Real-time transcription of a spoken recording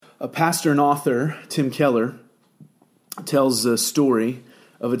A pastor and author, Tim Keller, tells a story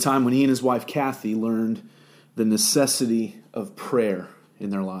of a time when he and his wife Kathy learned the necessity of prayer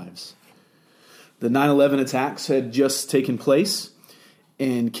in their lives. The 9/11 attacks had just taken place,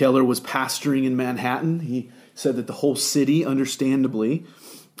 and Keller was pastoring in Manhattan. He said that the whole city, understandably,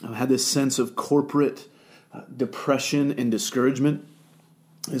 had this sense of corporate depression and discouragement.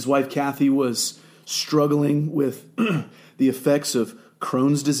 His wife Kathy was struggling with the effects of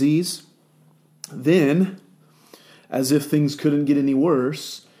Crohn's disease. Then, as if things couldn't get any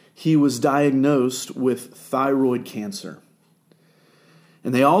worse, he was diagnosed with thyroid cancer.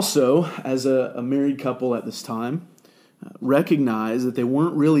 And they also, as a married couple at this time, recognized that they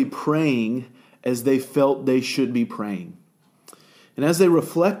weren't really praying as they felt they should be praying. And as they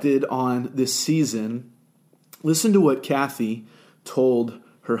reflected on this season, listen to what Kathy told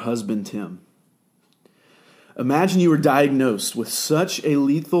her husband Tim. Imagine you were diagnosed with such a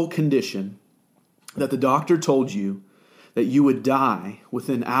lethal condition that the doctor told you that you would die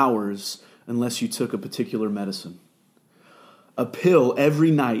within hours unless you took a particular medicine. A pill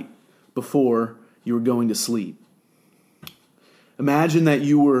every night before you were going to sleep. Imagine that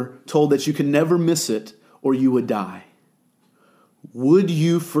you were told that you could never miss it or you would die. Would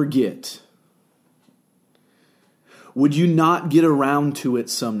you forget? Would you not get around to it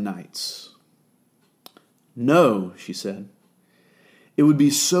some nights? No, she said. It would be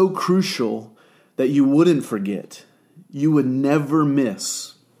so crucial that you wouldn't forget. You would never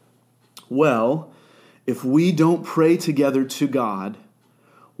miss. Well, if we don't pray together to God,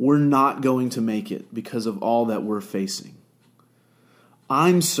 we're not going to make it because of all that we're facing.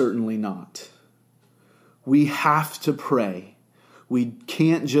 I'm certainly not. We have to pray. We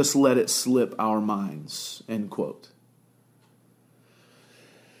can't just let it slip our minds, end quote.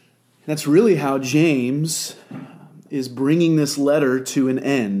 That's really how James is bringing this letter to an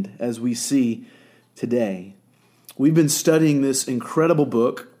end, as we see today. We've been studying this incredible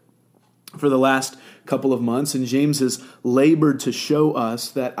book for the last couple of months, and James has labored to show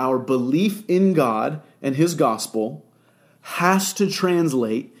us that our belief in God and His gospel has to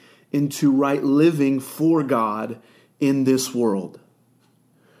translate into right living for God in this world.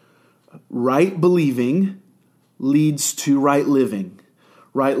 Right believing leads to right living.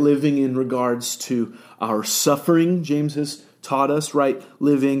 Right living in regards to our suffering, James has taught us. Right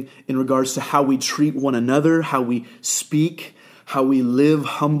living in regards to how we treat one another, how we speak, how we live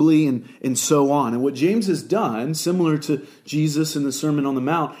humbly, and so on. And what James has done, similar to Jesus in the Sermon on the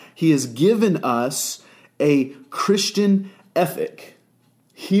Mount, he has given us a Christian ethic.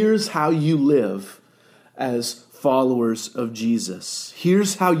 Here's how you live as followers of Jesus.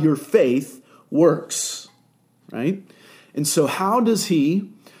 Here's how your faith works, right? And so how does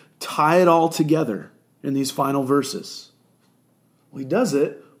he tie it all together in these final verses? Well, he does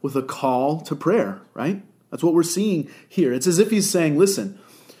it with a call to prayer, right? That's what we're seeing here. It's as if he's saying, listen,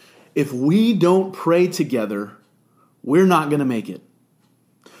 if we don't pray together, we're not going to make it.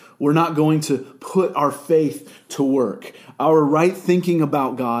 We're not going to put our faith to work. Our right thinking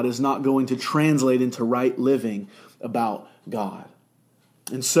about God is not going to translate into right living about God.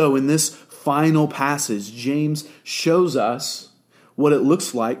 And so in this final passage, James shows us what it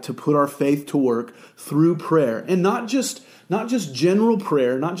looks like to put our faith to work through prayer. And not just general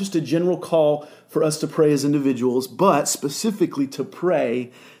prayer, not just a general call for us to pray as individuals, but specifically to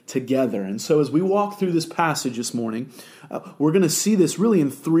pray together. And so as we walk through this passage this morning, we're going to see this really in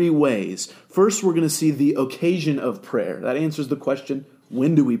three ways. First, we're going to see the occasion of prayer. That answers the question,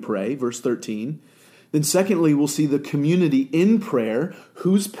 when do we pray? Verse 13. Then secondly, we'll see the community in prayer,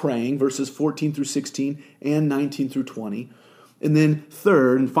 who's praying, verses 14 through 16 and 19 through 20. And then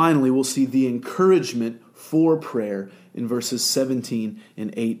third, and finally, we'll see the encouragement for prayer in verses 17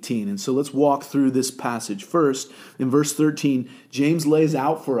 and 18. And so let's walk through this passage. First, in verse 13, James lays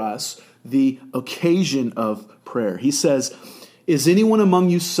out for us the occasion of prayer. He says, "Is anyone among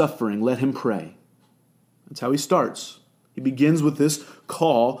you suffering? Let him pray." That's how he starts. He begins with this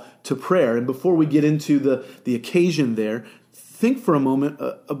call to prayer. And before we get into the occasion there, think for a moment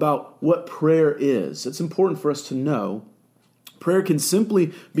about what prayer is. It's important for us to know. Prayer can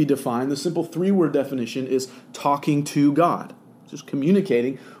simply be defined, the simple three-word definition is talking to God, just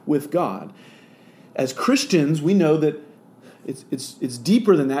communicating with God. As Christians, we know that it's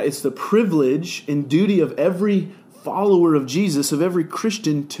deeper than that. It's the privilege and duty of every follower of Jesus, of every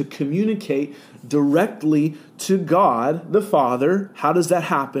Christian, to communicate directly to God the Father. How does that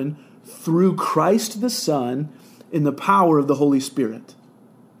happen? Through Christ the Son in the power of the Holy Spirit.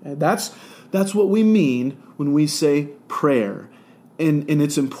 And that's what we mean when we say prayer. And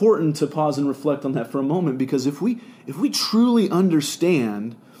it's important to pause and reflect on that for a moment, because if we truly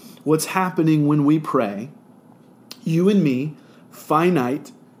understand what's happening when we pray, you and me,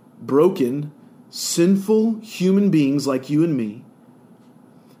 finite, broken, sinful human beings like you and me,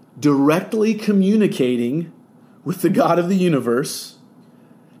 directly communicating with the God of the universe,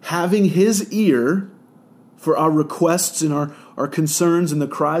 having his ear for our requests and our concerns and the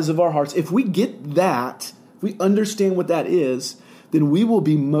cries of our hearts. If we get that, if we understand what that is, then we will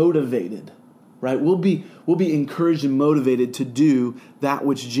be motivated, right? We'll be encouraged and motivated to do that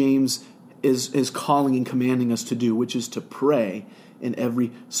which James is calling and commanding us to do, which is to pray in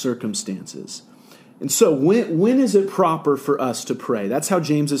every circumstances. And so when is it proper for us to pray? That's how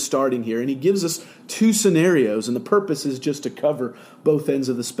James is starting here. And he gives us two scenarios, and the purpose is just to cover both ends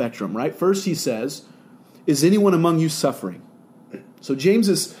of the spectrum, right? First, he says, is anyone among you suffering? So James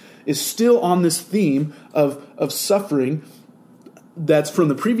is still on this theme of suffering. That's from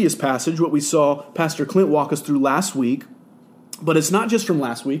the previous passage, what we saw Pastor Clint walk us through last week. But it's not just from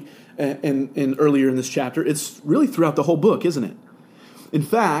last week and earlier in this chapter. It's really throughout the whole book, isn't it? In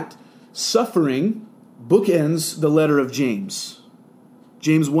fact, suffering bookends the letter of James.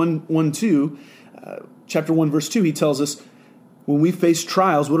 James 1:2, chapter 1, verse 2, he tells us, when we face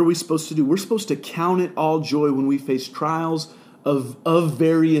trials, what are we supposed to do? We're supposed to count it all joy when we face trials of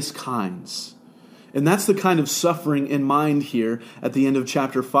various kinds. And that's the kind of suffering in mind here at the end of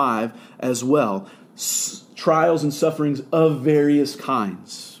chapter 5 as well. Trials and sufferings of various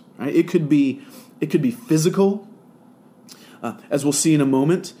kinds. Right? It could be physical, as we'll see in a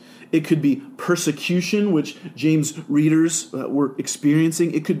moment. It could be persecution, which James readers were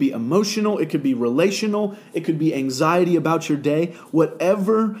experiencing. It could be emotional. It could be relational. It could be anxiety about your day.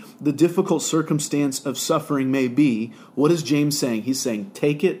 Whatever the difficult circumstance of suffering may be, what is James saying? He's saying,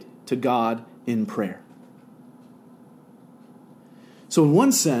 take it to God in prayer. So in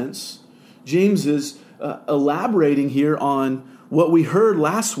one sense, James is elaborating here on what we heard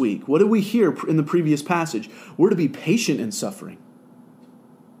last week. What did we hear in the previous passage? We're to be patient in suffering.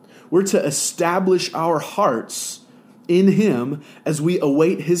 We're to establish our hearts in him as we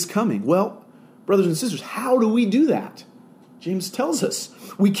await his coming. Well, brothers and sisters, how do we do that? James tells us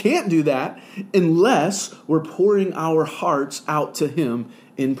we can't do that unless we're pouring our hearts out to him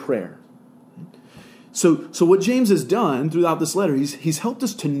in prayer. So what James has done throughout this letter, he's helped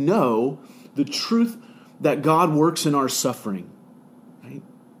us to know the truth that God works in our suffering. Right?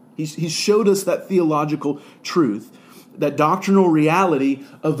 He's showed us that theological truth, that doctrinal reality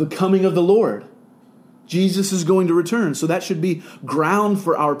of the coming of the Lord. Jesus is going to return, so that should be ground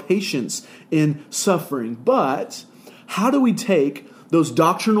for our patience in suffering. But how do we take those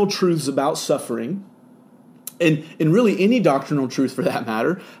doctrinal truths about suffering, and really any doctrinal truth for that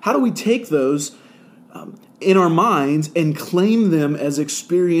matter, how do we take those in our minds and claim them as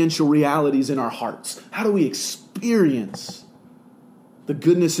experiential realities in our hearts? How do we experience the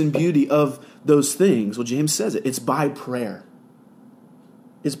goodness and beauty of those things? Well, James says it. It's by prayer.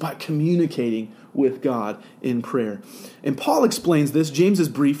 It's by communicating with God in prayer. And Paul explains this. James is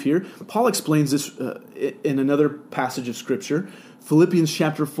brief here. Paul explains this in another passage of Scripture, Philippians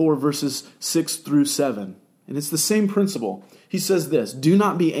chapter 4, verses 6 through 7. And it's the same principle. He says this, do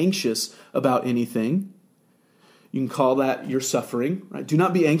not be anxious about anything. You can call that your suffering, right? Do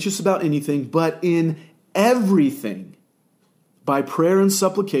not be anxious about anything, but in everything, by prayer and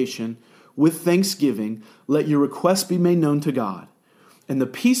supplication, with thanksgiving, let your requests be made known to God. And the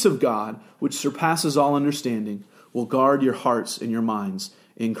peace of God, which surpasses all understanding, will guard your hearts and your minds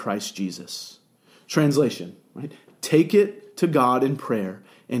in Christ Jesus. Translation, right? Take it to God in prayer,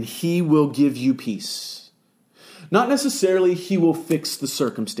 and he will give you peace. Not necessarily he will fix the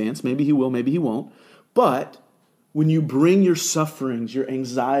circumstance. Maybe he will, maybe he won't. But when you bring your sufferings, your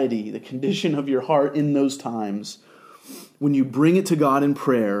anxiety, the condition of your heart in those times, when you bring it to God in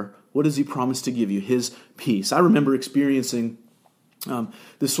prayer, what does he promise to give you? His peace. I remember experiencing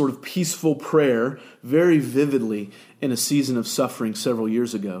this sort of peaceful prayer very vividly in a season of suffering several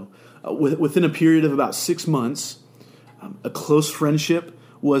years ago. Within a period of about 6 months, a close friendship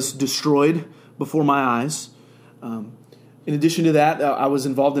was destroyed before my eyes. In addition to that, I was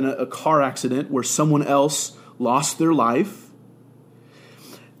involved in a car accident where someone else lost their life.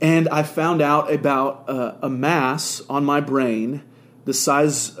 And I found out about a mass on my brain the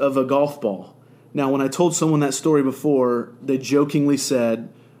size of a golf ball. Now, when I told someone that story before, they jokingly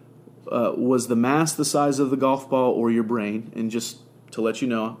said, was the mass the size of the golf ball or your brain? And just to let you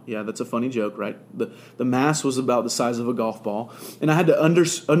know, yeah, that's a funny joke, right? The mass was about the size of a golf ball. And I had to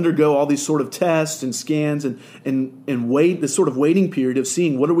undergo all these sort of tests and scans and wait, this sort of waiting period of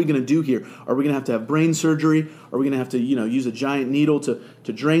seeing what are we going to do here? Are we going to have brain surgery? Are we going to have to, use a giant needle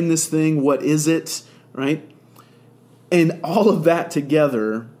to drain this thing? What is it, right? And all of that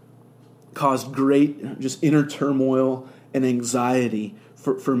together caused great just inner turmoil and anxiety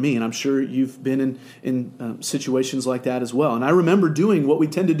for me. And I'm sure you've been in situations like that as well. And I remember doing what we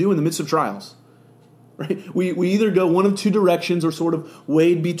tend to do in the midst of trials. Right? We either go one of two directions or sort of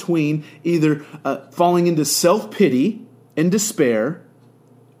wade between, either falling into self-pity and despair,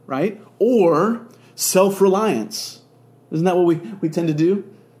 right? Or self-reliance. Isn't that what we tend to do?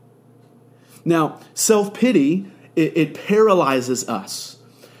 Now, self-pity, it paralyzes us.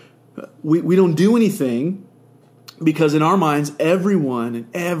 We don't do anything because in our minds, everyone and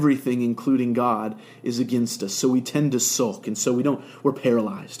everything, including God, is against us. So we tend to sulk, and so we're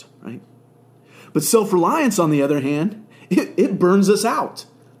paralyzed, right? But self-reliance, on the other hand, it burns us out.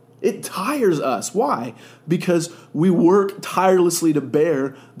 It tires us. Why? Because we work tirelessly to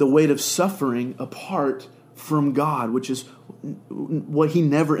bear the weight of suffering apart from God, which is what He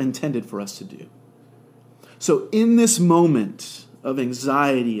never intended for us to do. So in this moment of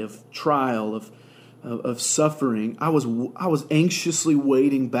anxiety, of trial, of suffering, I was anxiously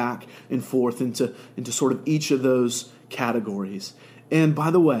wading back and forth into sort of each of those categories. And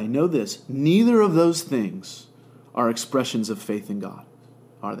by the way, know this, neither of those things are expressions of faith in God,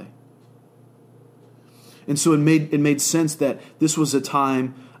 are they? And so it made sense that this was a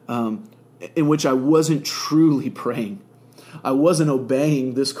time in which I wasn't truly praying. I wasn't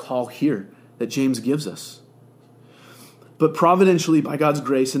obeying this call here that James gives us. But providentially, by God's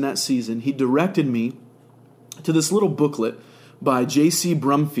grace in that season, He directed me to this little booklet by J.C.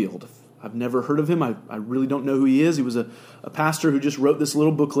 Brumfield. I've never heard of him. I really don't know who he is. He was a pastor who just wrote this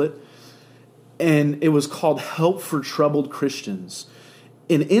little booklet, and it was called Help for Troubled Christians.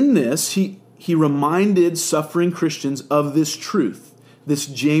 And in this, he reminded suffering Christians of this truth, this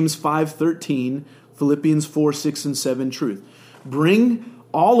James 5:13, Philippians 4:6 and 7 truth. Bring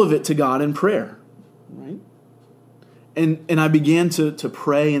all of it to God in prayer, right? And I began to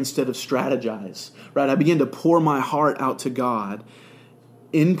pray instead of strategize, right? I began to pour my heart out to God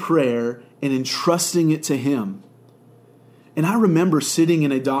in prayer and entrusting it to Him. And I remember sitting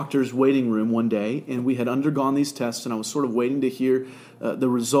in a doctor's waiting room one day, and we had undergone these tests, and I was sort of waiting to hear the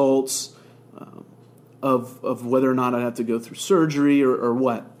results of whether or not I'd have to go through surgery or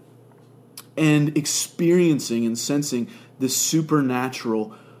what. And experiencing and sensing this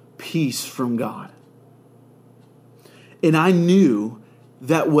supernatural peace from God. And I knew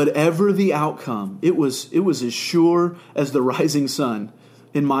that whatever the outcome, it was as sure as the rising sun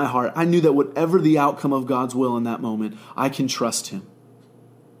in my heart. I knew that whatever the outcome of God's will in that moment, I can trust Him.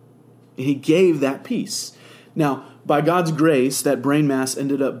 And He gave that peace. Now, by God's grace, that brain mass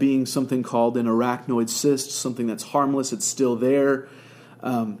ended up being something called an arachnoid cyst, something that's harmless. It's still there.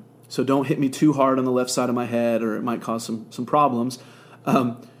 So don't hit me too hard on the left side of my head, or it might cause some problems.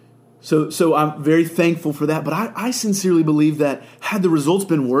 So I'm very thankful for that. But I sincerely believe that had the results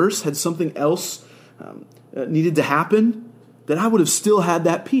been worse, had something else needed to happen, that I would have still had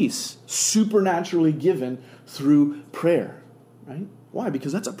that peace, supernaturally given through prayer. Right? Why?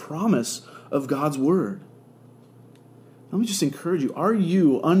 Because that's a promise of God's Word. Let me just encourage you. Are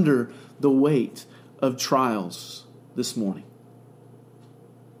you under the weight of trials this morning?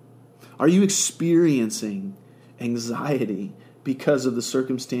 Are you experiencing anxiety because of the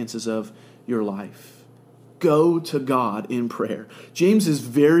circumstances of your life? Go to God in prayer. James is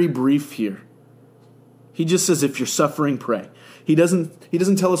very brief here. He just says, if you're suffering, pray. He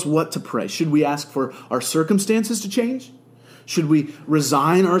doesn't tell us what to pray. Should we ask for our circumstances to change? Should we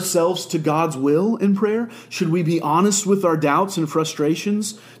resign ourselves to God's will in prayer? Should we be honest with our doubts and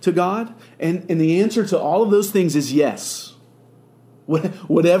frustrations to God? And the answer to all of those things is yes.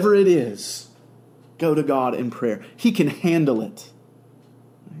 Whatever it is, go to God in prayer. He can handle it.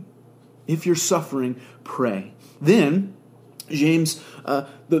 If you're suffering, pray. Then, James,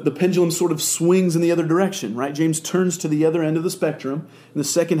 the pendulum sort of swings in the other direction, right? James turns to the other end of the spectrum in the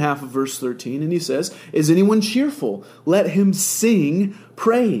second half of verse 13, and he says, is anyone cheerful? Let him sing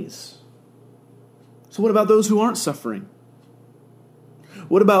praise. So what about those who aren't suffering?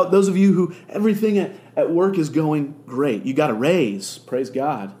 What about those of you who everything at work is going great? You got a raise. Praise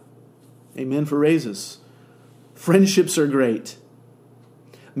God. Amen for raises. Friendships are great.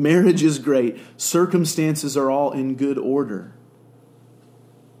 Marriage is great. Circumstances are all in good order.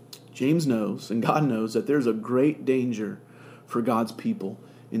 James knows, and God knows, that there's a great danger for God's people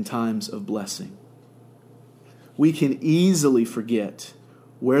in times of blessing. We can easily forget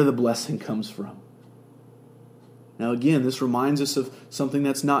where the blessing comes from. Now again, this reminds us of something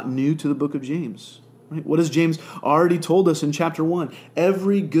that's not new to the book of James. Right? What has James already told us in chapter 1?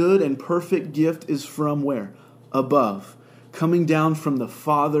 Every good and perfect gift is from where? Above. Coming down from the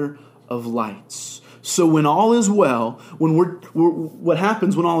Father of lights, So when all is well, when what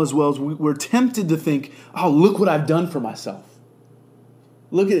happens when all is well is we're tempted to think, oh, look what I've done for myself.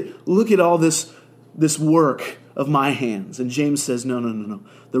 Look at all this work of my hands. And James says, no.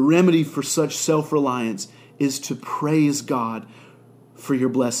 The remedy for such self-reliance is to praise God for your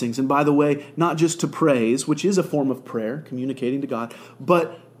blessings. And by the way, not just to praise, which is a form of prayer, communicating to God,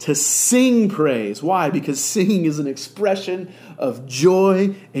 but to sing praise. Why? Because singing is an expression of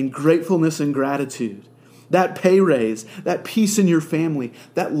joy and gratefulness and gratitude. That pay raise, that peace in your family,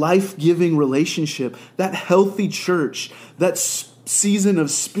 that life-giving relationship, that healthy church, that season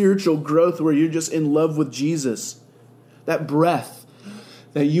of spiritual growth where you're just in love with Jesus, that breath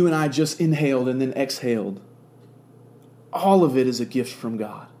that you and I just inhaled and then exhaled, all of it is a gift from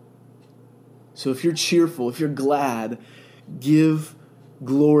God. So if you're cheerful, if you're glad, give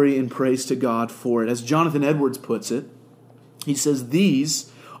glory and praise to God for it. As Jonathan Edwards puts it, he says,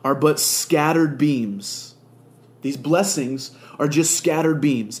 these are but scattered beams. These blessings are just scattered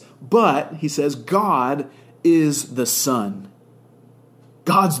beams. But, he says, God is the sun.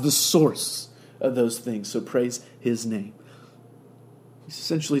 God's the source of those things. So praise His name. He's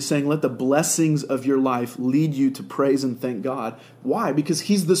essentially saying, let the blessings of your life lead you to praise and thank God. Why? Because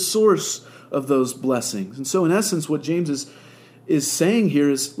He's the source of those blessings. And so in essence, what James is saying here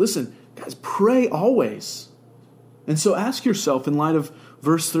is, listen, guys, pray always. And so ask yourself in light of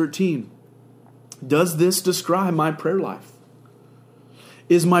verse 13, does this describe my prayer life?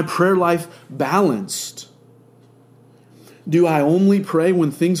 Is my prayer life balanced? Do I only pray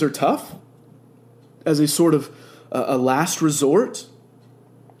when things are tough as a sort of a last resort?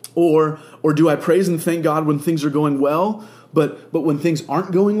 Or do I praise and thank God when things are going well, but when things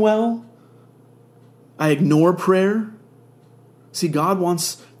aren't going well, I ignore prayer? See, God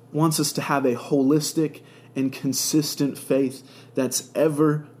wants us to have a holistic and consistent faith that's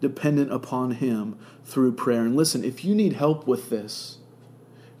ever dependent upon Him through prayer. And listen, if you need help with this,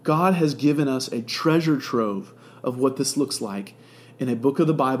 God has given us a treasure trove of what this looks like in a book of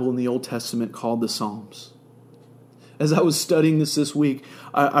the Bible in the Old Testament called the Psalms. As I was studying this week,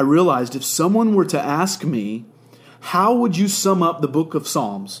 I realized if someone were to ask me, how would you sum up the book of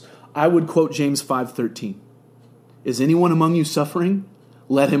Psalms? I would quote James 5:13. Is anyone among you suffering?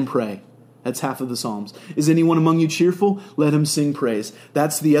 Let him pray. That's half of the Psalms. Is anyone among you cheerful? Let him sing praise.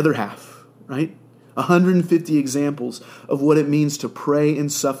 That's the other half, right? 150 examples of what it means to pray in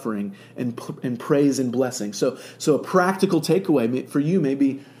suffering and praise in blessing. So a practical takeaway for you may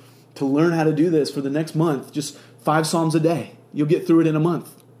be to learn how to do this for the next month, just 5 Psalms a day. You'll get through it in a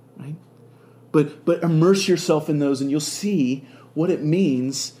month, right? But immerse yourself in those and you'll see what it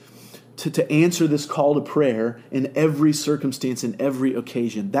means to answer this call to prayer in every circumstance, in every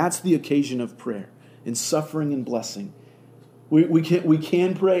occasion. That's the occasion of prayer, in suffering and blessing. We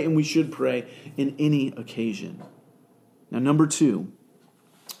can pray and we should pray in any occasion. Now, number 2,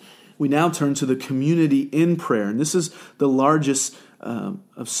 we now turn to the community in prayer. And this is the largest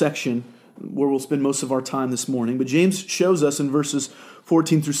of section where we'll spend most of our time this morning. But James shows us in verses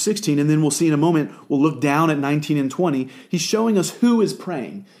 14 through 16, and then we'll see in a moment, we'll look down at 19 and 20. He's showing us who is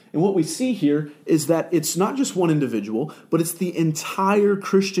praying. And what we see here is that it's not just one individual, but it's the entire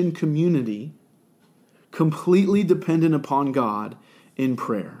Christian community completely dependent upon God in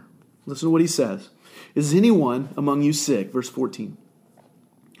prayer. Listen to what he says. Is anyone among you sick? Verse 14.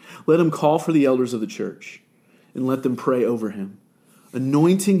 Let him call for the elders of the church and let them pray over him,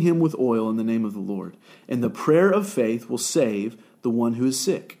 anointing him with oil in the name of the Lord. And the prayer of faith will save the one who is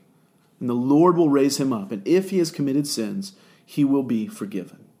sick, and the Lord will raise him up. And if he has committed sins, he will be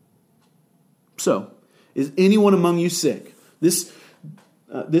forgiven. So, is anyone among you sick? This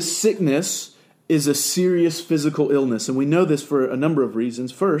sickness is a serious physical illness, and we know this for a number of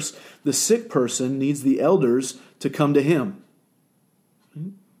reasons. First, the sick person needs the elders to come to him.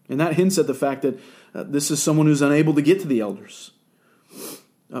 And that hints at the fact that this is someone who's unable to get to the elders.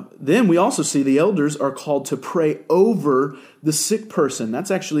 Then we also see the elders are called to pray over the sick person.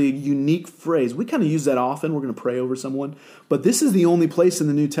 That's actually a unique phrase. We kind of use that often. We're going to pray over someone. But this is the only place in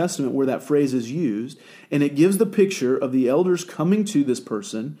the New Testament where that phrase is used. And it gives the picture of the elders coming to this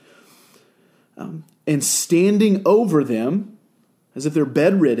person and standing over them as if they're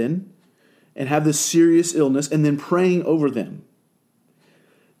bedridden and have this serious illness, and then praying over them.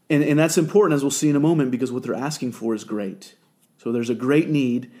 And that's important, as we'll see in a moment, because what they're asking for is great. So there's a great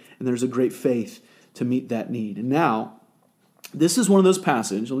need, and there's a great faith to meet that need. And now, this is one of those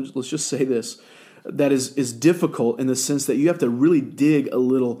passages, let's just say this, that is difficult in the sense that you have to really dig a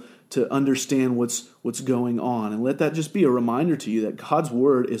little to understand what's going on. And let that just be a reminder to you that God's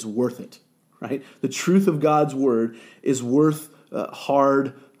Word is worth it, right? The truth of God's Word is worth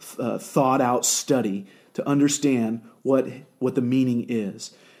hard thought out study to understand what the meaning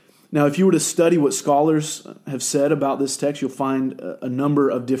is. Now, if you were to study what scholars have said about this text, you'll find a number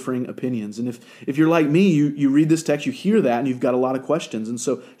of differing opinions. And if you're like me, you read this text, you hear that, and you've got a lot of questions. And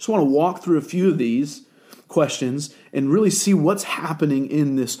so I just want to walk through a few of these questions and really see what's happening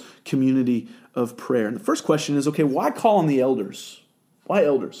in this community of prayer. And the first question is, okay, why call on the elders? Why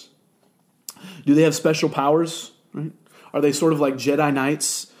elders? Do they have special powers? Right? Are they sort of like Jedi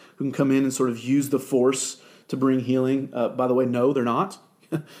Knights who can come in and sort of use the Force to bring healing? By the way, no, they're not.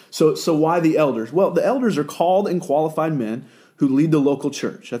 So why the elders? Well, the elders are called and qualified men who lead the local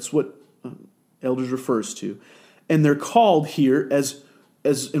church. That's what elders refers to. And they're called here as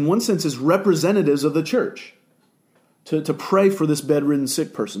in one sense, as representatives of the church to pray for this bedridden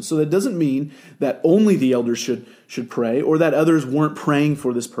sick person. So that doesn't mean that only the elders should pray or that others weren't praying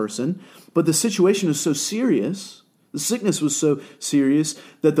for this person. But the situation is so serious, the sickness was so serious,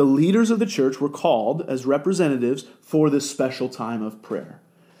 that the leaders of the church were called as representatives for this special time of prayer.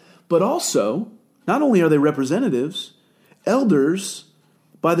 But also, not only are they representatives, elders,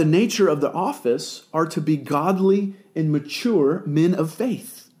 by the nature of the office, are to be godly and mature men of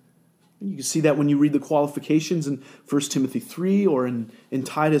faith. You can see that when you read the qualifications in 1 Timothy 3 or in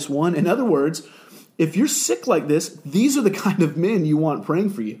Titus 1. In other words, if you're sick like this, these are the kind of men you want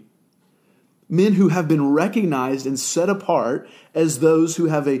praying for you. Men who have been recognized and set apart as those who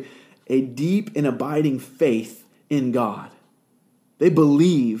have a deep and abiding faith in God. They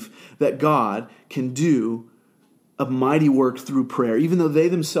believe that God can do a mighty work through prayer, even though they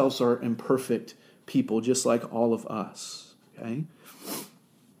themselves are imperfect people, just like all of us. Okay?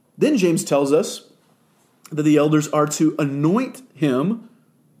 Then James tells us that the elders are to anoint him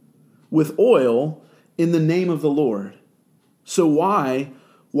with oil in the name of the Lord. So why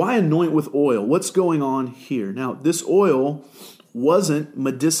anoint with oil? What's going on here? Now, this oil wasn't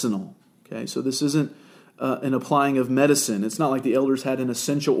medicinal. Okay, so this isn't an applying of medicine. It's not like the elders had an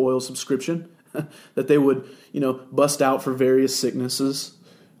essential oil subscription that they would, bust out for various sicknesses.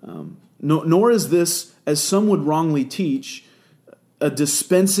 Nor is this, as some would wrongly teach, a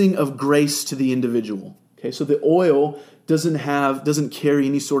dispensing of grace to the individual. Okay, so the oil doesn't carry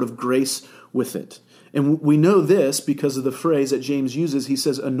any sort of grace with it. And we know this because of the phrase that James uses. He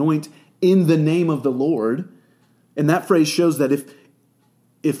says, anoint in the name of the Lord. And that phrase shows that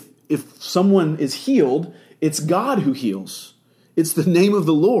if someone is healed, it's God who heals. It's the name of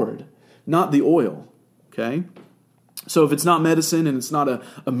the Lord, not the oil. Okay? So if it's not medicine and it's not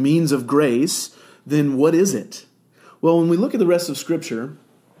a means of grace, then what is it? Well, when we look at the rest of Scripture,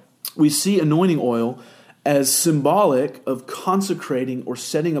 we see anointing oil as symbolic of consecrating or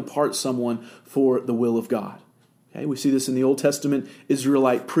setting apart someone for the will of God. Okay, we see this in the Old Testament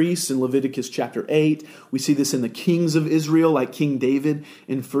Israelite priests in Leviticus chapter 8. We see this in the kings of Israel, like King David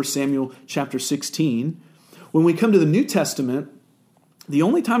in 1 Samuel chapter 16. When we come to the New Testament, the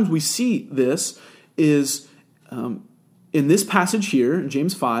only times we see this is in this passage here, in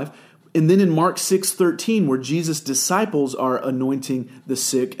James 5, and then in Mark 6:13, where Jesus' disciples are anointing the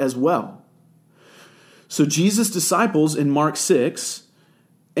sick as well. So Jesus' disciples in Mark 6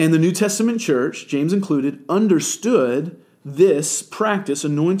 and the New Testament church, James included, understood this practice,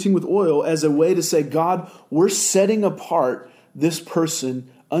 anointing with oil, as a way to say, God, we're setting apart this person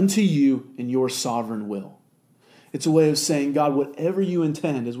unto you in your sovereign will. It's a way of saying, God, whatever you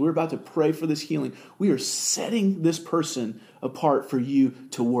intend, as we're about to pray for this healing, we are setting this person apart for you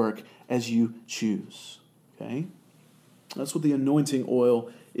to work as you choose. Okay? That's what the anointing oil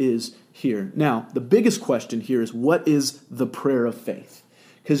is here. Now, the biggest question here is, what is the prayer of faith?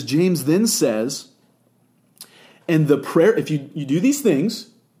 Because James then says, and the prayer, if you do these things,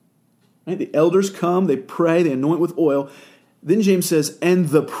 right, the elders come, they pray, they anoint with oil, then James says, and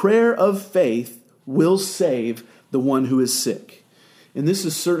the prayer of faith will save the one who is sick. And this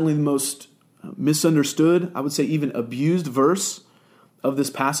is certainly the most misunderstood, I would say even abused verse of this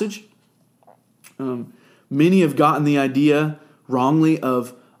passage. Many have gotten the idea wrongly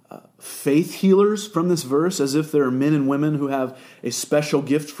of faith healers from this verse, as if there are men and women who have a special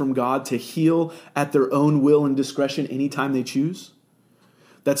gift from God to heal at their own will and discretion anytime they choose.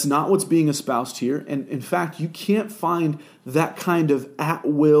 That's not what's being espoused here. And in fact, you can't find that kind of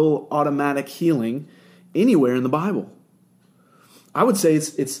at-will automatic healing anywhere in the Bible. I would say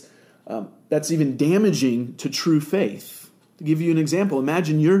that's even damaging to true faith. To give you an example,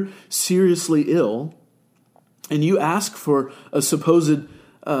 imagine you're seriously ill and you ask for a supposed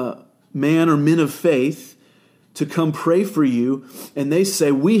man or men of faith to come pray for you, and they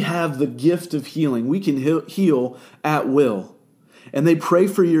say, we have the gift of healing. We can heal at will. And they pray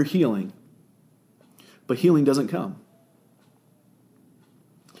for your healing, but healing doesn't come.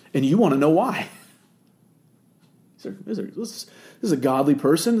 And you want to know why. This is a godly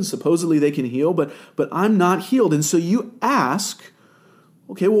person, and supposedly they can heal, but I'm not healed. And so you ask,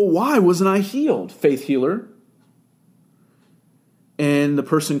 okay, well, why wasn't I healed, faith healer? And the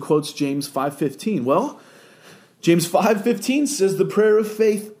person quotes James 5:15. Well, James 5:15 says the prayer of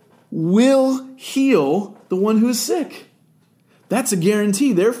faith will heal the one who is sick. That's a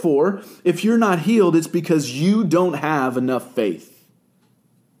guarantee. Therefore, if you're not healed, it's because you don't have enough faith.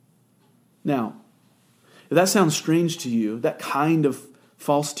 Now, if that sounds strange to you, that kind of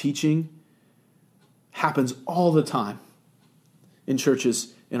false teaching happens all the time in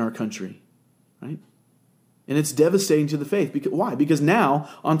churches in our country, right? And it's devastating to the faith. Why? Because now,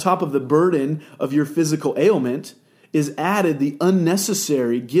 on top of the burden of your physical ailment, is added the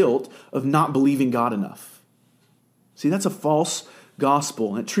unnecessary guilt of not believing God enough. See, that's a false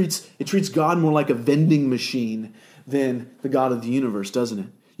gospel. And it treats God more like a vending machine than the God of the universe, doesn't it?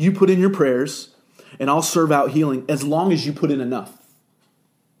 You put in your prayers, and I'll serve out healing as long as you put in enough.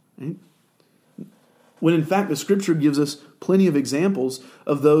 Right? When in fact the Scripture gives us plenty of examples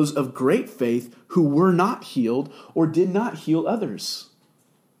of those of great faith who were not healed or did not heal others.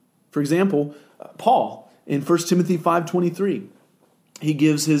 For example, Paul in 1 Timothy 5:23, he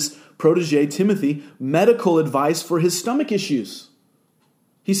gives his protege Timothy medical advice for his stomach issues.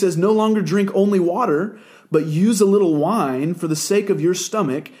 He says, no longer drink only water, but use a little wine for the sake of your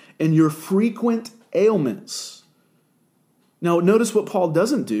stomach and your frequent ailments. Now, notice what Paul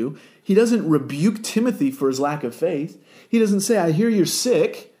doesn't do. He doesn't rebuke Timothy for his lack of faith. He doesn't say, I hear you're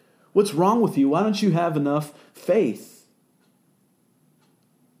sick. What's wrong with you? Why don't you have enough faith?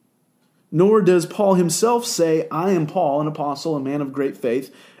 Nor does Paul himself say, I am Paul, an apostle, a man of great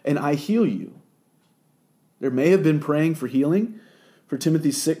faith, and I heal you. There may have been praying for healing for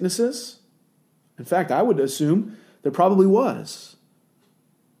Timothy's sicknesses. In fact, I would assume there probably was.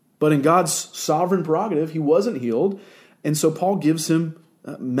 But in God's sovereign prerogative, he wasn't healed. And so Paul gives him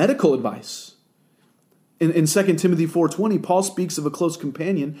medical advice. In 2 Timothy 4:20, Paul speaks of a close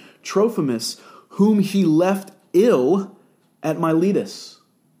companion, Trophimus, whom he left ill at Miletus.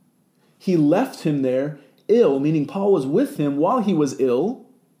 He left him there ill, meaning Paul was with him while he was ill.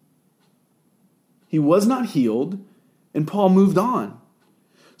 He was not healed, and Paul moved on.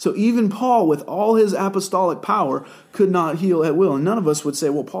 So even Paul, with all his apostolic power, could not heal at will. And none of us would say,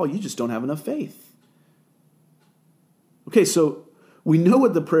 well, Paul, you just don't have enough faith. Okay, so we know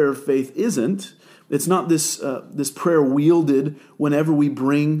what the prayer of faith isn't. It's not this prayer wielded whenever we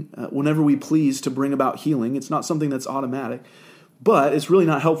please to bring about healing. It's not something that's automatic. But it's really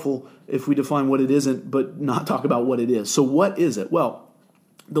not helpful if we define what it isn't, but not talk about what it is. So what is it? Well,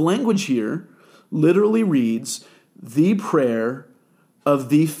 the language here literally reads, the prayer of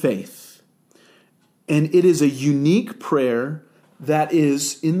the faith. And it is a unique prayer that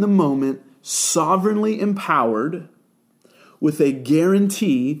is, in the moment, sovereignly empowered with a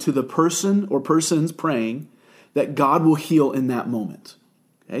guarantee to the person or persons praying that God will heal in that moment.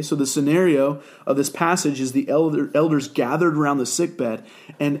 Okay, so the scenario of this passage is the elders gathered around the sickbed,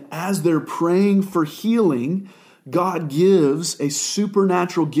 and as they're praying for healing, God gives a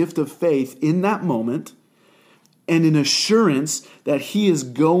supernatural gift of faith in that moment and an assurance that he is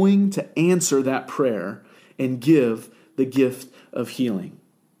going to answer that prayer and give the gift of healing.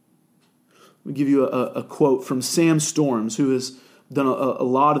 Let me give you a quote from Sam Storms, who has done a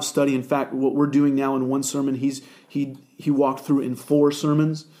lot of study. In fact, what we're doing now in one sermon, he walked through in 4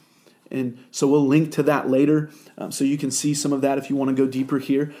 sermons. And so we'll link to that later so you can see some of that if you want to go deeper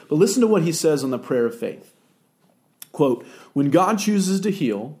here. But listen to what he says on the prayer of faith. Quote, when God chooses to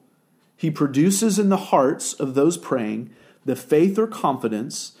heal, he produces in the hearts of those praying the faith or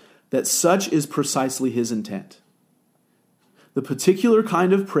confidence that such is precisely his intent. The particular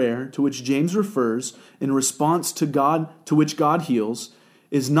kind of prayer to which James refers in response to which God heals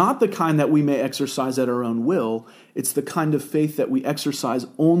is not the kind that we may exercise at our own will. It's the kind of faith that we exercise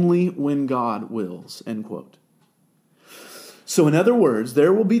only when God wills, end quote. So in other words,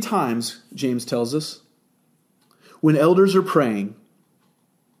 there will be times, James tells us, when elders are praying,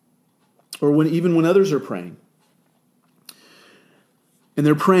 or even when others are praying, and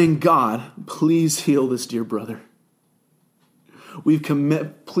they're praying, God, please heal this dear brother.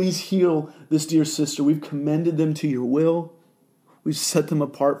 Please heal this dear sister. We've commended them to your will. We've set them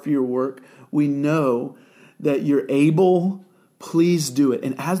apart for your work. We know that you're able. Please do it.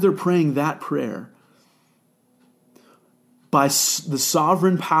 And as they're praying that prayer, by the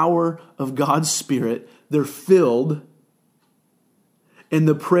sovereign power of God's Spirit, they're filled. And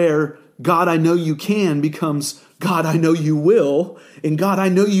the prayer, God, I know you can, becomes, God, I know you will. And God, I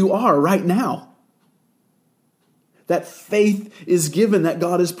know you are right now. that faith is given, that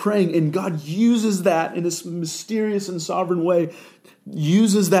God is praying, and God uses that in this mysterious and sovereign way,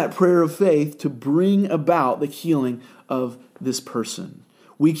 uses that prayer of faith to bring about the healing of this person.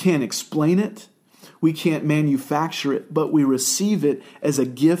 We can't explain it. We can't manufacture it, but we receive it as a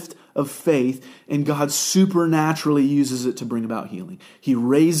gift of faith, and God supernaturally uses it to bring about healing. He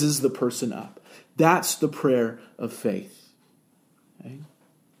raises the person up. That's the prayer of faith. Okay?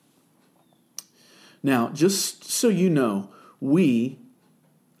 Now, just so you know, we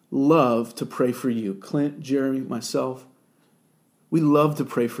love to pray for you. Clint, Jeremy, myself, we love to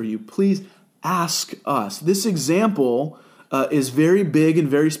pray for you. Please ask us. This example is very big and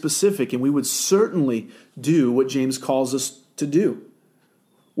very specific, and we would certainly do what James calls us to do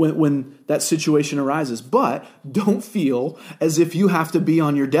when that situation arises. But don't feel as if you have to be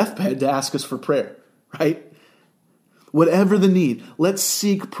on your deathbed to ask us for prayer, right? Whatever the need, let's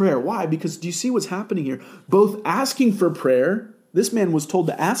seek prayer. Why? Because do you see what's happening here? Both asking for prayer, this man was told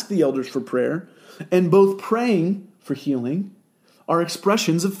to ask the elders for prayer, and both praying for healing are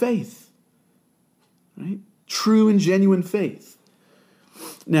expressions of faith, right? True and genuine faith.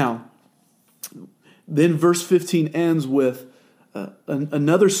 Now, then verse 15 ends with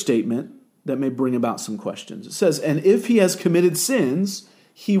another statement that may bring about some questions. It says, and if he has committed sins,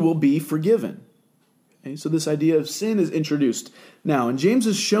 he will be forgiven. Okay, so this idea of sin is introduced. Now, and James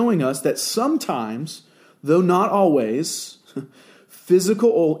is showing us that sometimes, though not always,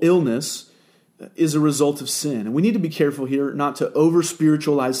 physical illness is a result of sin. And we need to be careful here not to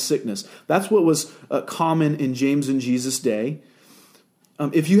over-spiritualize sickness. That's what was common in James and Jesus' day.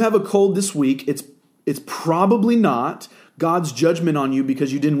 If you have a cold this week, it's probably not God's judgment on you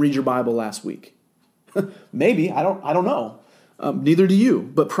because you didn't read your Bible last week. Maybe, I don't know. Neither do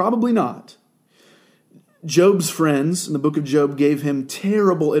you, but probably not. Job's friends in the book of Job gave him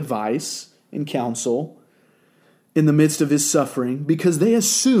terrible advice and counsel in the midst of his suffering because they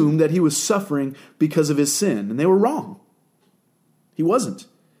assumed that he was suffering because of his sin, and they were wrong. He wasn't.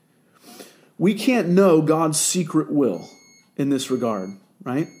 We can't know God's secret will in this regard,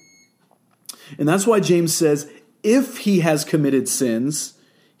 right? And that's why James says, if he has committed sins,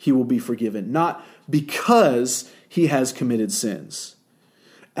 he will be forgiven, not because he has committed sins.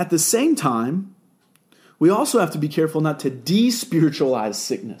 At the same time, we also have to be careful not to de-spiritualize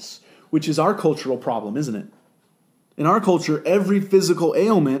sickness, which is our cultural problem, isn't it? In our culture, every physical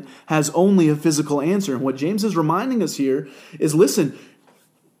ailment has only a physical answer. And what James is reminding us here is, listen,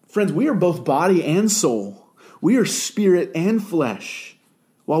 friends, we are both body and soul. We are spirit and flesh.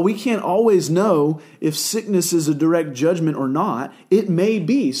 While we can't always know if sickness is a direct judgment or not, it may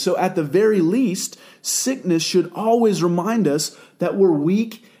be. So at the very least, sickness should always remind us that we're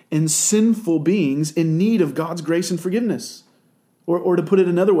weak and sinful beings in need of God's grace and forgiveness. Or to put it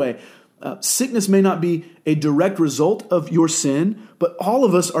another way, sickness may not be a direct result of your sin, but all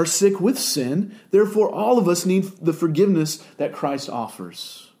of us are sick with sin. Therefore, all of us need the forgiveness that Christ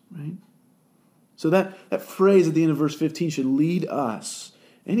offers. Right? So that phrase at the end of verse 15 should lead us,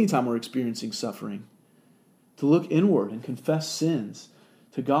 anytime we're experiencing suffering, to look inward and confess sins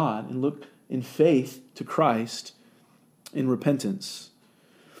to God and look in faith to Christ in repentance.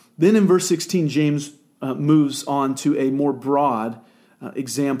 Then in verse 16, James moves on to a more broad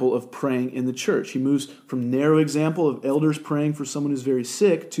example of praying in the church. He moves from narrow example of elders praying for someone who's very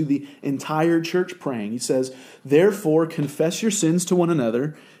sick to the entire church praying. He says, therefore, confess your sins to one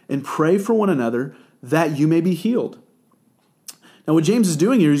another and pray for one another that you may be healed. Now, what James is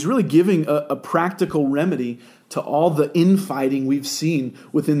doing here, he's really giving a practical remedy to all the infighting we've seen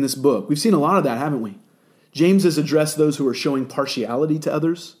within this book. We've seen a lot of that, haven't we? James has addressed those who are showing partiality to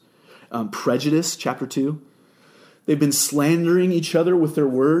others, prejudice, chapter 2. They've been slandering each other with their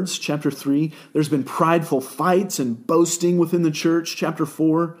words, chapter 3. There's been prideful fights and boasting within the church, chapter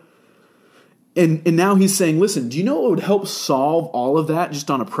 4. And now he's saying, listen, do you know what would help solve all of that just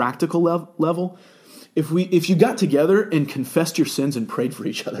on a practical level? If you got together and confessed your sins and prayed for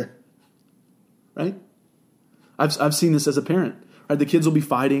each other, right? I've seen this as a parent, right? The kids will be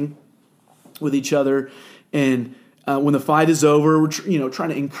fighting with each other, and when the fight is over, we're trying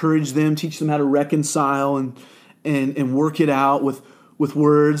to encourage them, teach them how to reconcile and work it out with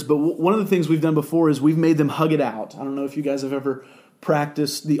words. But one of the things we've done before is we've made them hug it out. I don't know if you guys have ever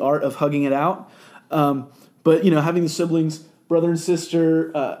practiced the art of hugging it out, but having the siblings, brother and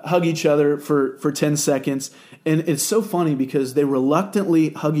sister, hug each other for 10 seconds. And it's so funny because they reluctantly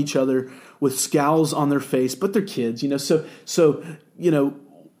hug each other with scowls on their face, but they're kids, So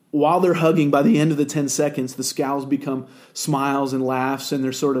while they're hugging, by the end of the 10 seconds, the scowls become smiles and laughs, and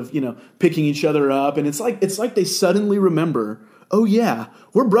they're sort of, picking each other up. And it's like they suddenly remember, oh yeah,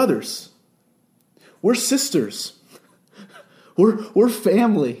 we're brothers. We're sisters. We're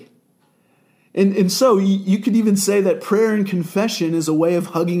family. And so you could even say that prayer and confession is a way of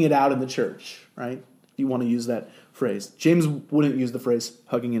hugging it out in the church, right? You want to use that phrase. James wouldn't use the phrase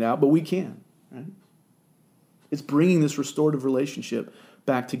hugging it out, but we can, right? It's bringing this restorative relationship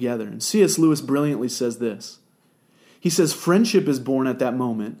back together. And C.S. Lewis brilliantly says this. He says, friendship is born at that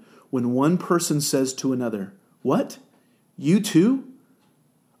moment when one person says to another, "What? You too?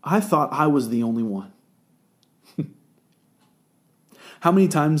 I thought I was the only one." How many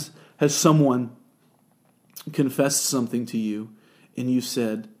times has someone confessed something to you and you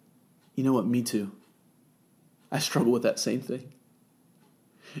said, "You know what, me too. I struggle with that same thing."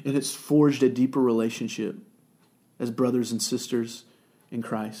 And it's forged a deeper relationship as brothers and sisters in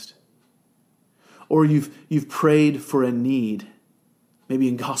Christ. Or you've prayed for a need, maybe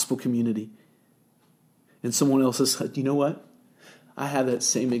in gospel community, and someone else has said, "You know what? I have that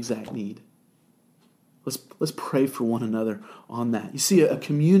same exact need. Let's pray for one another on that." You see, a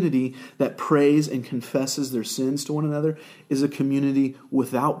community that prays and confesses their sins to one another is a community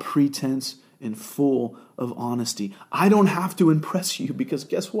without pretense and full of honesty. I don't have to impress you because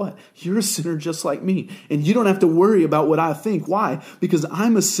guess what? You're a sinner just like me. And you don't have to worry about what I think. Why? Because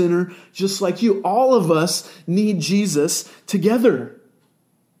I'm a sinner just like you. All of us need Jesus together.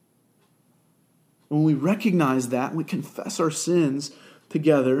 When we recognize that, we confess our sins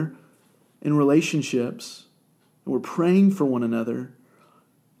together in relationships, and we're praying for one another,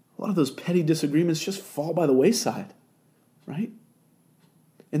 a lot of those petty disagreements just fall by the wayside, right?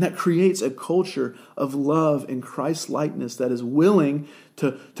 And that creates a culture of love and Christ-likeness that is willing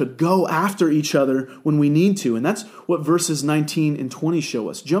to go after each other when we need to. And that's what verses 19 and 20 show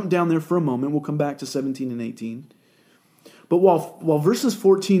us. Jump down there for a moment. We'll come back to 17 and 18. But while verses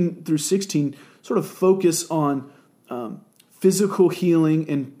 14 through 16 sort of focus on physical healing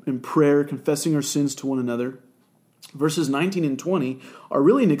and prayer, confessing our sins to one another, verses 19 and 20 are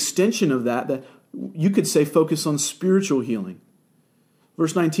really an extension of that you could say focus on spiritual healing.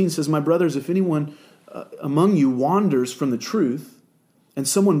 Verse 19 says, "My brothers, if anyone among you wanders from the truth and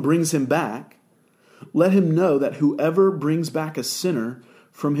someone brings him back, let him know that whoever brings back a sinner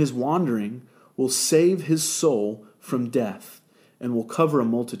from his wandering will save his soul from death and will cover a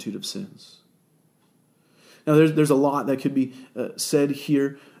multitude of sins." Now, there's a lot that could be said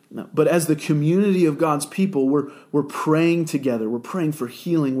here, but as the community of God's people, we're praying together. We're praying for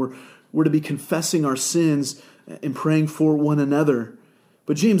healing. We're to be confessing our sins and praying for one another.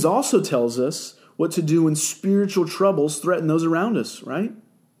 But James also tells us what to do when spiritual troubles threaten those around us, right?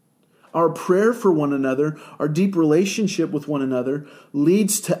 Our prayer for one another, our deep relationship with one another,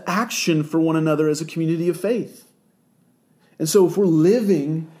 leads to action for one another as a community of faith. And so if we're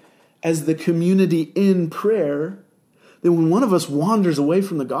living as the community in prayer, then when one of us wanders away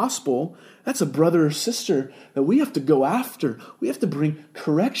from the gospel, that's a brother or sister that we have to go after. We have to bring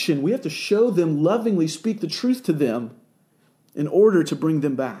correction. We have to show them lovingly, speak the truth to them in order to bring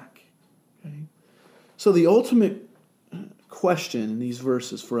them back. Okay? So the ultimate question in these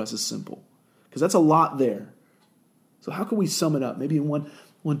verses for us is simple, because that's a lot there. So how can we sum it up? Maybe in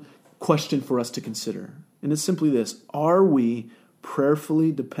one question for us to consider. And it's simply this: are we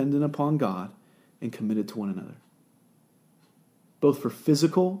prayerfully dependent upon God and committed to one another? Both for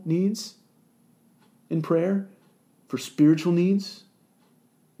physical needs in prayer, for spiritual needs,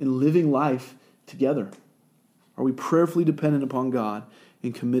 in living life together. Are we prayerfully dependent upon God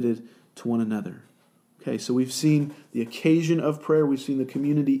and committed to one another? Okay, so we've seen the occasion of prayer, we've seen the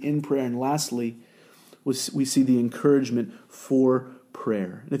community in prayer, and lastly, we see the encouragement for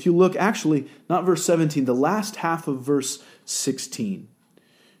prayer. And if you look, actually, not verse 17, the last half of verse 16,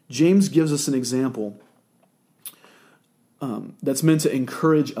 James gives us an example that's meant to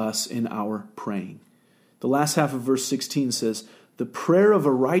encourage us in our praying. The last half of verse 16 says, "The prayer of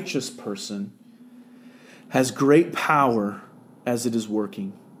a righteous person has great power as it is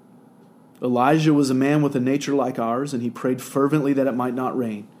working. Elijah was a man with a nature like ours, and he prayed fervently that it might not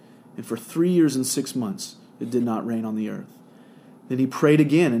rain. And for 3 years and 6 months it did not rain on the earth. Then he prayed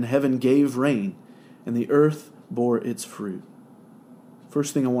again, and heaven gave rain, and the earth bore its fruit."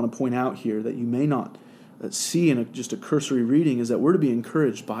 First thing I want to point out here that you may not see in just a cursory reading is that we're to be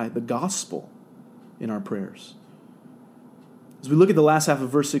encouraged by the gospel in our prayers. As we look at the last half of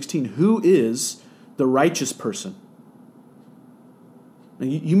verse 16, who is the righteous person? Now,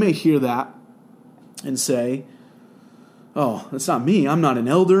 you may hear that and say, "Oh, that's not me. I'm not an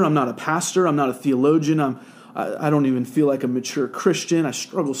elder. I'm not a pastor. I'm not a theologian. I don't even feel like a mature Christian. I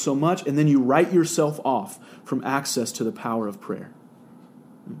struggle so much." And then you write yourself off from access to the power of prayer.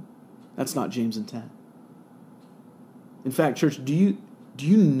 That's not James' intent. In fact, church, do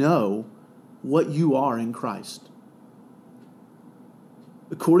you know what you are in Christ?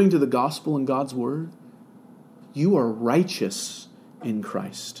 according to the gospel and God's word, you are righteous in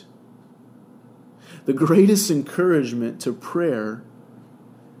Christ. The greatest encouragement to prayer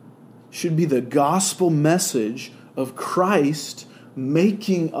should be the gospel message of Christ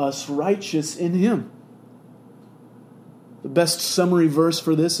making us righteous in Him. The best summary verse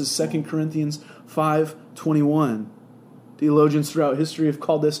for this is 2 Corinthians 5:21. Theologians throughout history have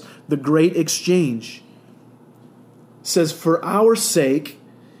called this the great exchange. It says, "For our sake,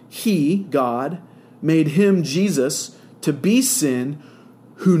 He, God, made Him, Jesus, to be sin,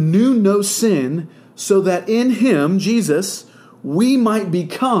 who knew no sin, so that in Him, Jesus, we might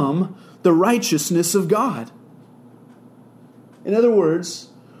become the righteousness of God." In other words,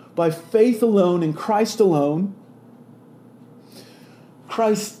 by faith alone in Christ alone,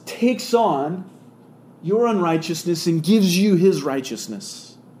 Christ takes on your unrighteousness and gives you His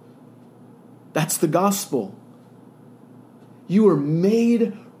righteousness. That's the gospel. You are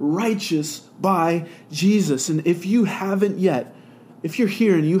made righteous by Jesus. And if you haven't yet, if you're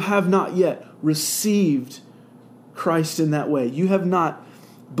here and you have not yet received Christ in that way, you have not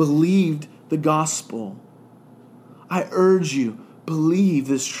believed the gospel, I urge you, believe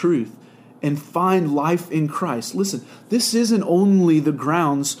this truth and find life in Christ. Listen, this isn't only the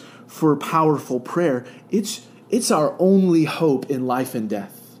grounds for powerful prayer. It's our only hope in life and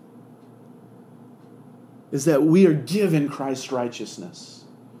death, is that we are given Christ's righteousness.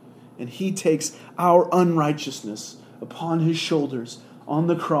 And He takes our unrighteousness upon His shoulders on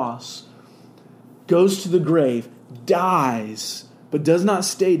the cross, goes to the grave, dies, but does not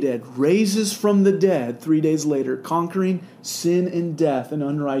stay dead, raises from the dead 3 days later, conquering sin and death and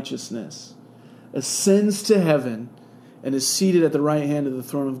unrighteousness, ascends to heaven, and is seated at the right hand of the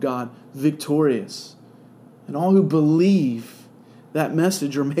throne of God, victorious. And all who believe that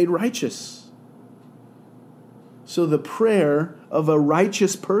message are made righteous. So the prayer of a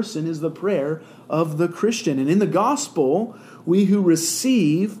righteous person is the prayer of the Christian. And in the gospel, we who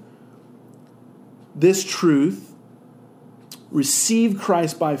receive this truth, receive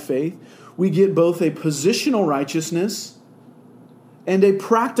Christ by faith, we get both a positional righteousness and a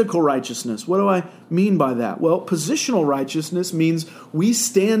practical righteousness. What do I mean by that? Well, positional righteousness means we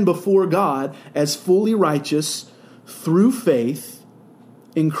stand before God as fully righteous through faith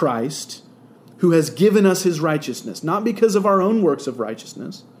in Christ, who has given us His righteousness, not because of our own works of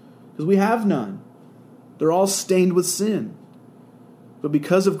righteousness, because we have none. They're all stained with sin. But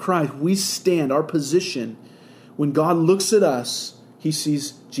because of Christ, we stand, our position, when God looks at us, He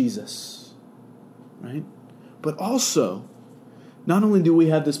sees Jesus. Right? But also, not only do we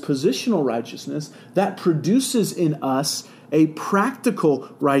have this positional righteousness, that produces in us a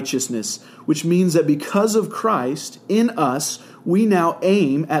practical righteousness, which means that because of Christ in us, we now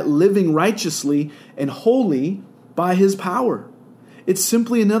aim at living righteously and holy by His power. It's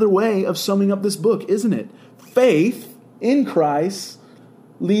simply another way of summing up this book, isn't it? Faith in Christ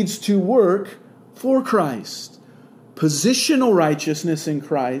leads to work for Christ. Positional righteousness in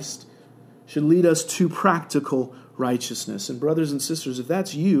Christ should lead us to practical righteousness. And brothers and sisters, if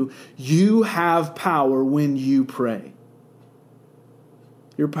that's you, you have power when you pray.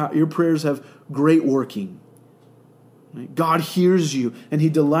 Your prayers have great working. Right? God hears you, and He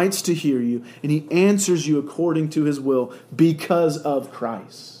delights to hear you, and He answers you according to His will because of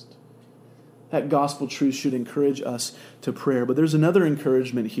Christ. That gospel truth should encourage us to prayer. But there's another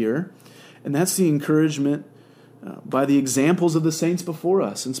encouragement here, and that's the encouragement by the examples of the saints before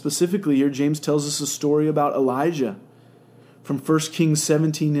us. And specifically here, James tells us a story about Elijah from 1 Kings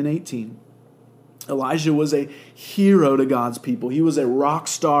 17 and 18. Elijah was a hero to God's people. He was a rock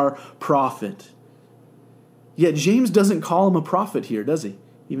star prophet. Yet James doesn't call him a prophet here, does he?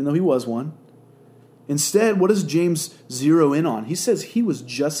 Even though he was one. Instead, what does James zero in on? He says he was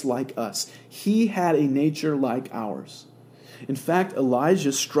just like us. He had a nature like ours. In fact,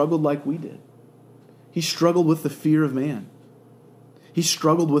 Elijah struggled like we did. He struggled with the fear of man. He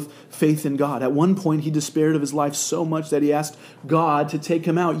struggled with faith in God. At one point, he despaired of his life so much that he asked God to take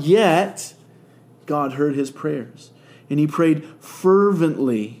him out. Yet, God heard his prayers. And he prayed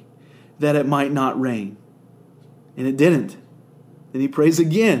fervently that it might not rain. And it didn't. Then he prays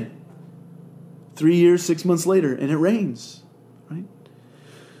again. 3 years, 6 months later, and it rains. Right?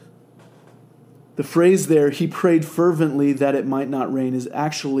 The phrase there, he prayed fervently that it might not rain, is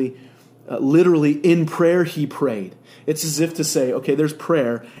actually literally in prayer he prayed. It's as if to say, okay, there's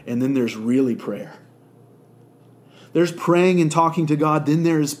prayer, and then there's really prayer. There's praying and talking to God, then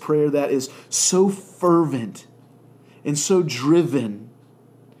there is prayer that is so fervent and so driven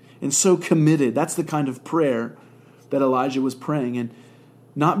and so committed. That's the kind of prayer that Elijah was praying. And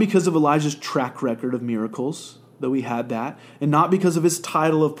not because of Elijah's track record of miracles, though he had that, and not because of his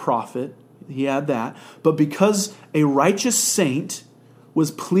title of prophet, he had that, but because a righteous saint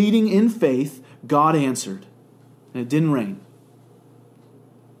was pleading in faith, God answered, and it didn't rain.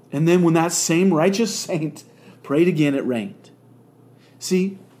 And then when that same righteous saint prayed again, it rained.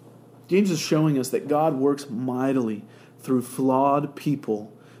 See, James is showing us that God works mightily through flawed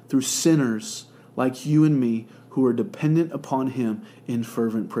people, through sinners like you and me who are dependent upon him in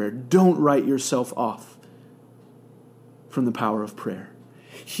fervent prayer. Don't write yourself off from the power of prayer.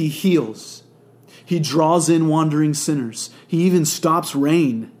 He heals. He draws in wandering sinners. He even stops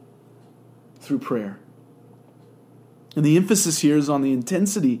rain through prayer. And the emphasis here is on the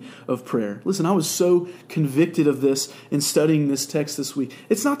intensity of prayer. Listen, I was so convicted of this in studying this text this week.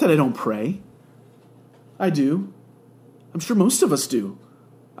 It's not that I don't pray. I do. I'm sure most of us do.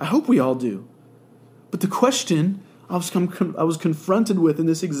 I hope we all do. But the question I was confronted with in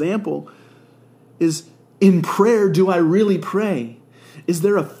this example is, in prayer, do I really pray? Is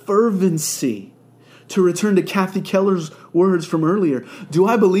there a fervency? To return to Kathy Keller's words from earlier, do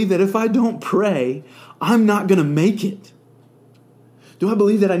I believe that if I don't pray, I'm not going to make it? Do I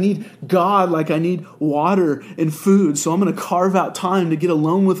believe that I need God like I need water and food, so I'm going to carve out time to get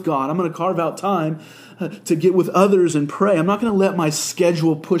alone with God? I'm going to carve out time to get with others and pray. I'm not going to let my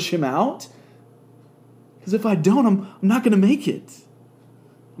schedule push him out. Because if I don't, I'm not going to make it.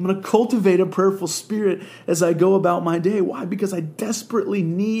 I'm going to cultivate a prayerful spirit as I go about my day. Why? Because I desperately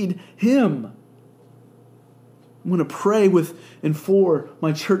need him. I'm going to pray with and for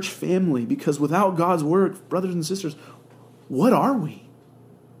my church family, because without God's word, brothers and sisters, what are we?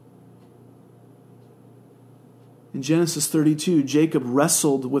 In Genesis 32, Jacob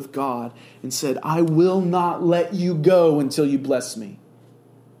wrestled with God and said, I will not let you go until you bless me.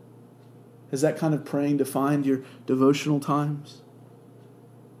 Has that kind of praying defined your devotional times?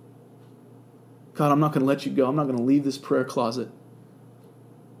 God, I'm not going to let you go. I'm not going to leave this prayer closet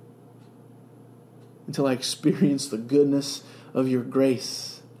until I experience the goodness of your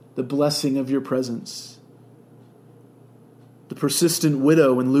grace, the blessing of your presence. The persistent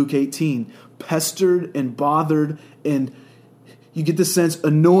widow in Luke 18 pestered and bothered and, you get the sense,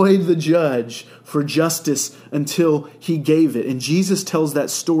 annoyed the judge for justice until he gave it. And Jesus tells that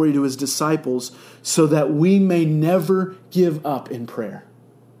story to his disciples so that we may never give up in prayer.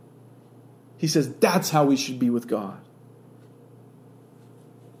 He says that's how we should be with God.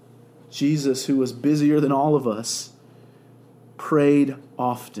 Jesus, who was busier than all of us, prayed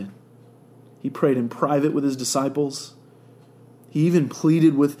often. He prayed in private with his disciples. He even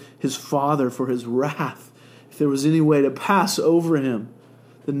pleaded with his Father for his wrath, if there was any way to pass over him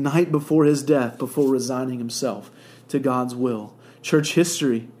the night before his death, before resigning himself to God's will. Church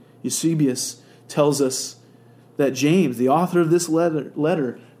history, Eusebius, tells us that James, the author of this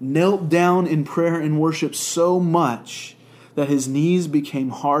letter, knelt down in prayer and worship so much that his knees became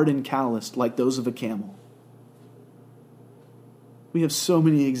hard and calloused like those of a camel. We have so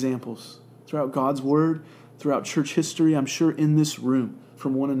many examples throughout God's Word, throughout church history, I'm sure in this room,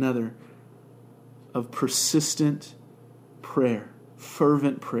 from one another, of persistent prayer,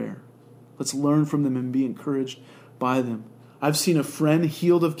 fervent prayer. Let's learn from them and be encouraged by them. I've seen a friend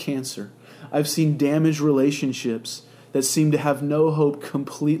healed of cancer. I've seen damaged relationships that seem to have no hope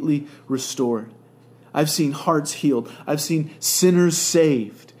completely restored. I've seen hearts healed. I've seen sinners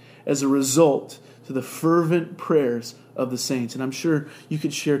saved as a result to the fervent prayers of the saints. And I'm sure you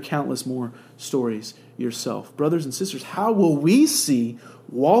could share countless more stories yourself. Brothers and sisters, how will we see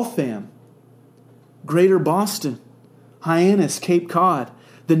Waltham, Greater Boston, Hyannis, Cape Cod,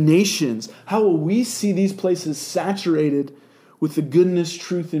 the nations? How will we see these places saturated with the goodness,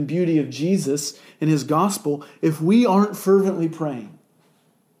 truth, and beauty of Jesus and his gospel if we aren't fervently praying?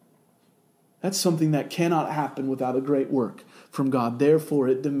 That's something that cannot happen without a great work from God. Therefore,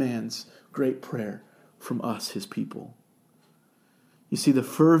 it demands great prayer from us, his people. You see, the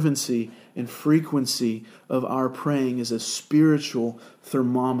fervency and frequency of our praying is a spiritual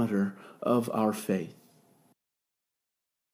thermometer of our faith.